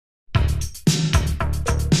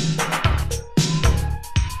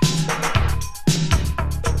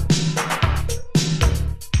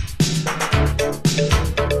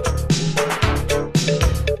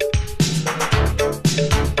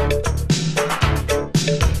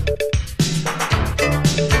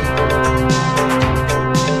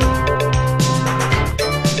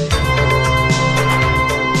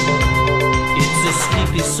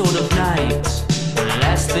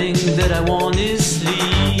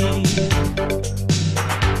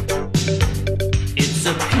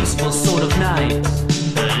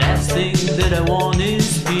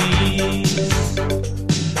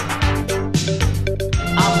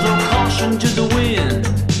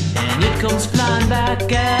line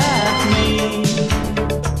back at me.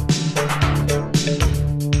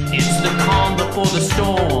 It's the calm before the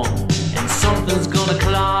storm, and something's gonna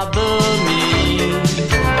clobber me.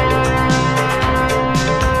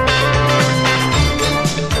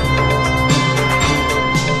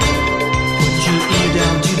 Put your ear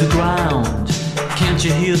down to the ground. Can't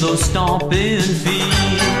you hear those stomping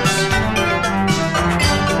feet?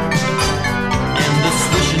 And the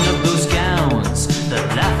swishing of those gowns, the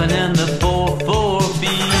laughing and the 4/4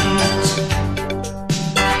 beat.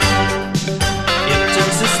 It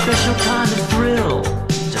takes a special kind of thrill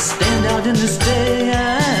to stand out in this day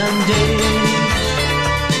and date.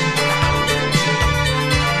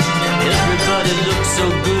 Everybody looks so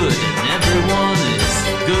good and everyone is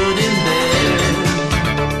good in bed.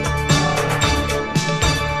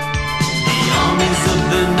 The armies of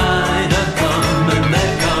the night are coming,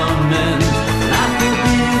 they're coming. Life will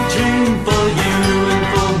be a dream for you and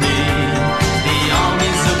for me. The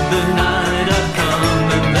armies of the night are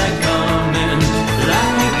coming, they're coming.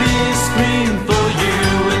 Life will be a scream for you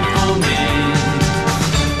and for me.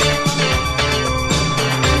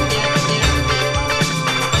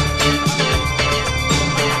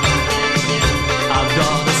 I've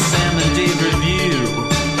got a Sam and Dave review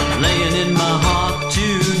laying in my heart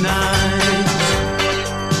tonight.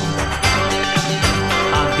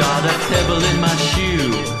 I've got a pebble in my shoe,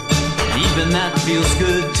 even that feels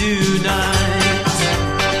good tonight.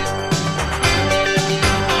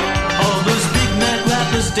 All those big Mac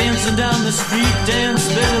rappers dancing down the street dance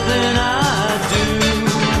better than I do.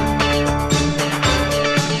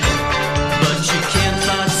 But you can't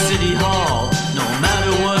fight City Hall, no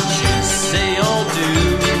matter what you say or do.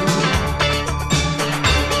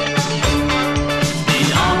 The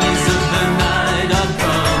armies of the night are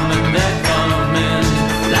coming, they're coming.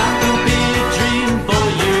 Life will be a dream for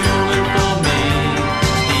you and for me.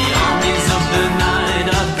 The armies of the night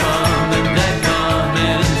are coming, they're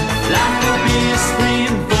coming. Life will be a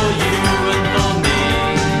scream for you and for me.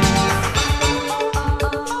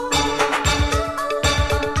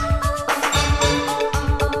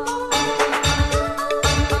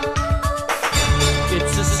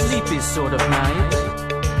 It's a sleepy sort of night.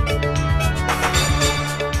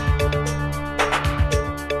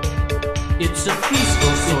 It's a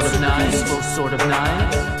peaceful sort of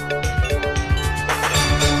night.